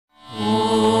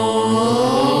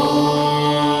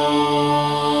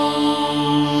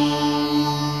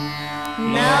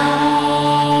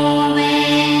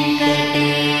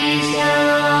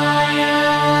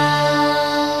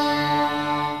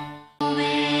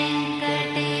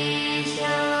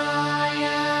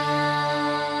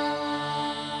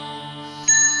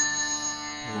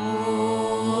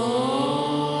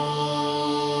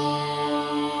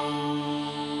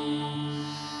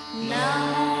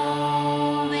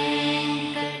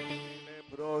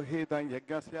शीतं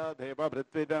यज्ञस्य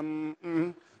देवभृत्विजं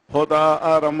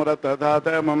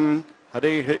होतारमृतधातमं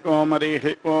हरिः ओं हरिः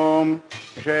ओं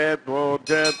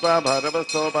क्षेत्वोज्जेत्वा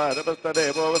भारवस्तो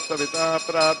भारवस्तदेवो वस्तविता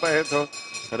प्रार्थयतु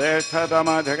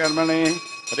श्रेष्ठतमाजकर्मणि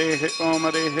हरिः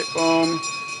ओं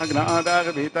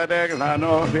अग्नादाग भीतरे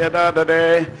घ्रानो व्यदादरे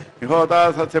विहोता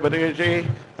सस्यपरीषि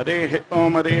हरिः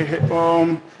ओं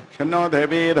शन्नो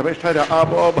देवी रविष्ठज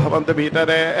आपो भवन्तु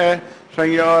भीतरे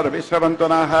संयोर्विश्रवन्तु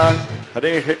नः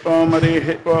हरिः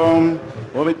ओं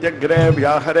ओमित्यग्रे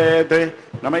व्याहरेत्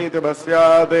नमैति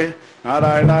भस्यात्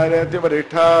नारायणायेति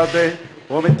वरिष्ठात्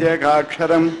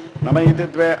ओमित्येकाक्षरं नमैति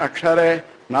द्वे अक्षरे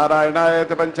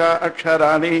नारायणायेति पञ्च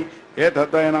अक्षराणि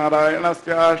एतद्वै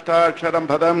नारायणस्य अष्टाक्षरं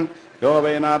पदं यो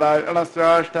वै नारायणस्य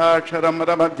अष्टाक्षरं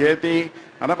रमध्येति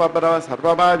अनपब्रव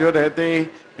सर्वमाजुरेति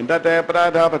इन्दते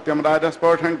प्राजापत्यं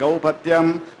राजस्पोषं गौपत्यं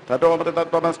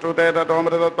ततोऽमृतत्वमस्तुते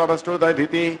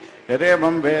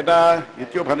यदेवं वेद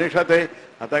इत्युपनिषत्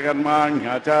अथ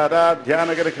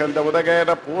कर्माण्याचाराध्यानगृह्यन्त उदकेन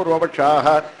पूर्वपक्षाः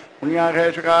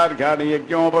पुण्याहेषु कार्याणि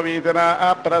यज्ञोपवीतना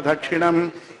अप्रदक्षिणं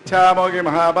छामोगि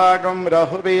महाभागं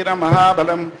रघुवीरं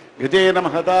महाबलं गजेन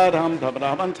महतारां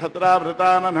धब्रामं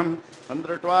छत्रावृताननं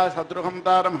सन्दृष्ट्वा शत्रुघं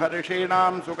तारं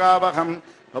हर्षीणां सुखावहं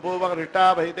बभूव हृष्टा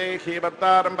वैदेही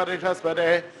भर्तारं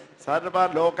परिषस्वरे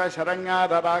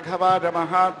सर्वलोकशरण्याद राघवाज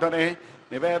महात्मने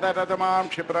निवेदनतमां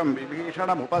क्षिप्रं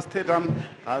विभीषणमुपस्थितं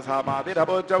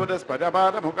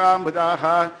तासामाभिरभोजवदस्पजपादमुखाम्बुजाः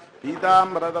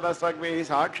पीताम्बरधरस्वग्भिः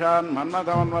साक्षान्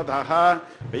मन्मथोन्मथः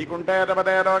वैकुण्ठे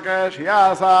रमते लोके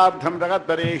श्रियासार्धं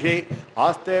जगद्वरीः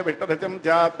आस्ते विट्टधृतिं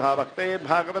ध्यात्वा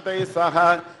भक्तैर्भागवतैः सह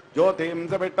ज्योतिं स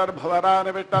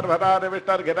विट्टर्भवरानि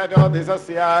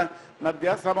विट्टर्गिरज्योतिषस्य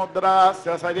नद्यः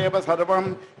समुद्रास्य सजेव सर्वं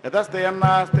यतस्ते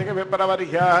यन्नास्ति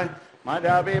विप्रवर्ह्य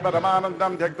मायावी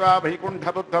परमानन्दं त्यक्त्वा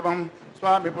वैकुण्ठमुत्तमं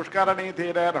स्वामी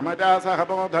पुष्करणीतीरे रमजा सह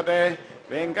बोधते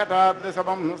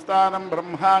वेङ्कटाद्रिसमं स्थानं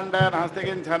ब्रह्माण्डे नास्ति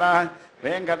किञ्चन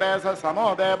वेङ्कटेश समो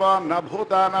देवो न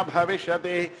भूता न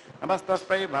भविष्यति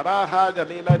नमस्तस्मै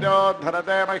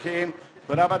वराहाजलीलजोद्धरते महीं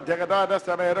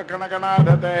पुरमध्यगतोदस्य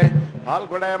मेरुकणगणाधते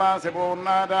फाल्गुणे मासि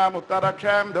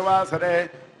पूर्णाजामुत्तरक्षें दुवासरे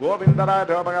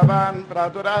गोविन्दराजो भगवान्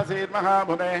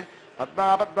प्रातुरासीर्महामुने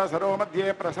पद्मापद्मसरो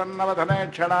मध्ये प्रसन्नवदने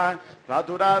क्षण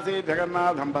प्रातुरासी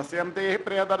जगन्नाथं पश्यन्ति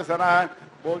प्रियदर्शन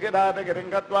भोगिराजगिरिं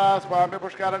गत्वा स्वामी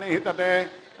पुष्करणीः तटे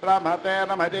रमते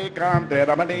रमणीकान्ते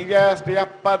रमणीय श्रियः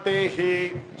पतिः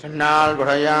சென்னால்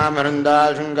குடையாம்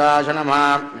இருந்தால்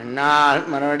சிங்காசனமாம் நின்னால்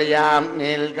மறுபடியாம்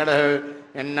நீல்கடல்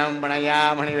எண்ணம்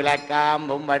பணையாம் மணி விளக்காம்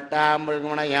பொம்பட்டாம்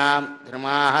புல்குணையாம்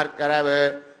திருமாகர்கரவு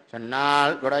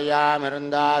சென்னால் குடையாம்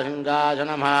இருந்தால்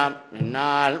சிங்காசனமாம்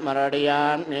நின்னால்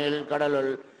மறுபடியாம்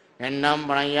நீல்கடலுள் எண்ணம்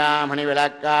பணையாம் மணி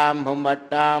விளக்காம்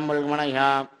பொம்பட்டாம்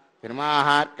புல்குணையாம்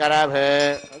திருமாகர்கரவு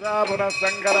சதா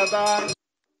புனசங்கரதாம்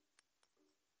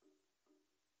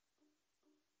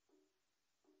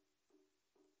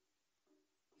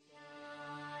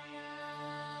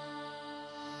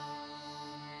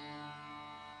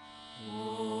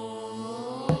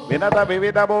विनत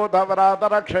विविध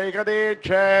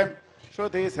भूतव्रातरक्षैकदीक्षे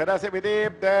श्रुति शिरसि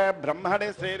विदीप्ते ब्रह्मणि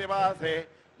श्रीनिवासे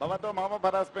भवतु मम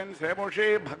परस्मिन् श्रेमुषी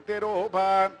भक्तिरूप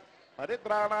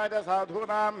परित्राणाय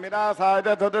साधूनां विनाशाय च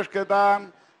दुष्कृतां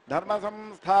धर्म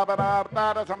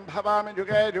संस्थापनार्थाय संभवामि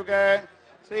जुगे जुगे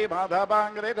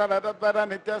श्रीमाधवाङ्घ्रिधरतत्पर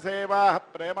नित्यसेवा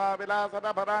प्रेमा विलासन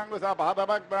पराङ्कुश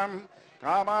पादभक्तं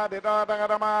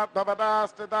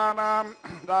कामादितातकरमात्मपदास्थितानां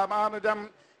रामानुजम्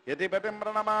यतिपतिं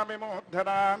प्रणमामि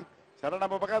मूर्धनां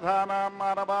शरणमुपगतानां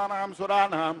मानवानां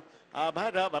सुराणाम्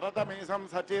आभजवरतमीशं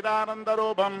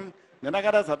सच्चिदानन्दरूपं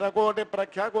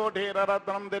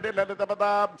दिनकरशतकोटिप्रख्यकोटिरत्नं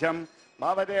दिलिललितपदाब्जं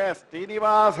भावजे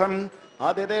श्रीनिवासम्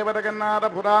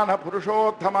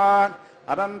आदिदेवजगन्नाथपुराणपुरुषोत्तमान्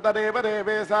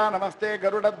अनन्तदेवदेवेशा नमस्ते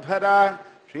गरुडध्वजा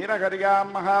क्षीरकर्यां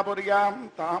महापुर्यां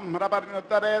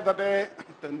ताम्रपर्णुत्तरे तटे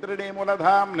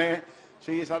तन्त्रिणीमूलधाम्ने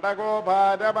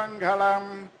श्रीषडगोपाजमङ्गलम्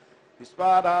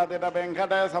विश्वाराधित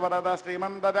वेङ्कटेशवरद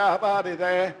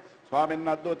श्रीमन्तजापादिते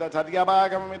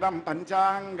स्वामिन्नद्भुतचर्यभागमिदं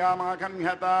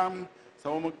पञ्चाङ्गमाकन्यतां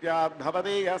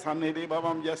सौमुख्याद्भवदीय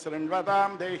सन्निधिभवं यशृण्वतां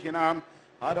देहिनाम्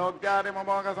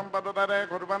आरोग्यादिममोघसम्पदतरे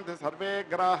कुर्वन्ति सर्वे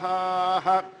ग्राहाः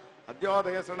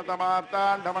अद्योदय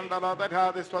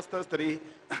शृणुतमार्ताण्डमण्डलोदघाति स्वस्थस्त्री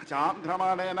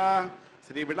चान्द्रमाणेन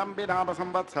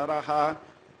श्रीविलम्बिनामसंवत्सरः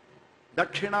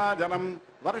दक्षिणाजनं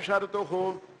वर्ष ऋतुः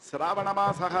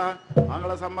श्रावणमासः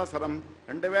आंग्ल संवत्सरं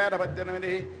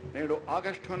 2018 నేడు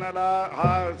ఆగస్టు నెల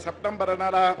సెప్టెంబర్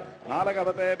నెల 4వ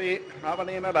తేదీ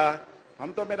శ్రావణి నెల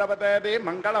 19వ తేదీ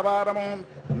మంగళవారము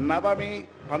నవమి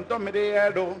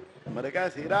 19/7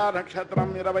 మృగశిర నక్షత్రం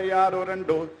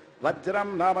 26/2 వజ్రం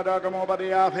నామజోగము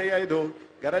 55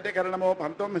 గరటి కరణము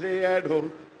 19/7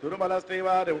 తిరుమల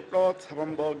శ్రీవారి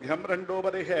ఉట్లోత్సవం భోగ్యం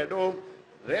 2:17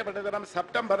 రేపటి దినం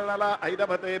సెప్టెంబర్ నెల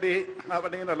 5వ తేదీ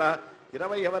అవని నెల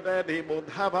 20వ తేదీ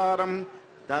బుధవారం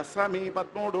దశమి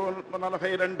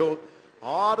 13:42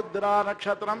 ఆర్ద్ర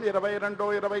నక్షత్రం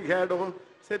 22:27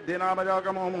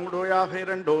 సిద్ధినామయోగము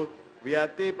 3:52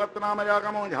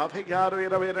 వ్యతిపత్నామయోగము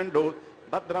 56:22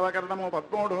 భద్రవకరణము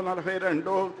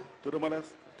 13:42 తిరుమల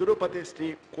తిరుపతి శ్రీ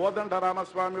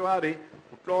కోదండరామస్వామి వారి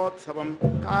ఉట్లోత్సవం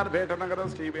కార్వేట నగరం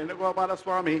శ్రీ వేణుగోపాల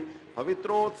స్వామి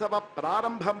పవిత్రోత్సవ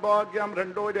ప్రారంభం భోగ్యం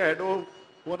 2:7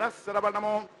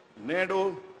 పునఃశ్రవణము నేడు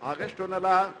ఆగస్టు నెల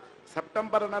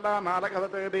సెప్టెంబర్ నెల 4వ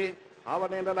తేదీ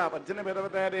ఆవని నెల 18వ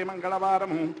తేదీ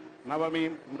మంగళవారము నవమి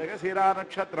మృగశిర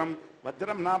నక్షత్రం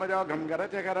వజ్రం నామయోగం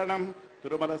గరచకరణం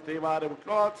తిరుమల శ్రీవారి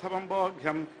ఉట్లోత్సవం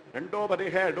భోగ్యం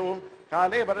 2:17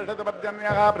 కాళీ పరిషత్ పర్జన్య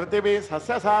పృథివీ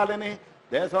సస్యశాలిని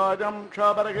దేశోజం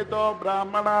క్షోభరహితో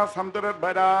బ్రాహ్మణ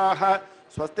సంతుర్భరాః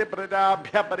స్వస్తి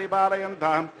ప్రజాభ్య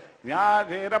పరిపాలయంతాం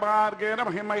న్యాయేన మార్గేణ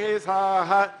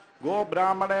మహిమహేషాః గో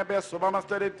బ్రాహ్మణేభ్యः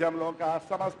శుభమస్తు నిత్యం లోకాः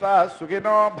సమస్తాः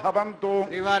సుఖినో భవంతు.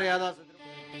 శ్రీవారి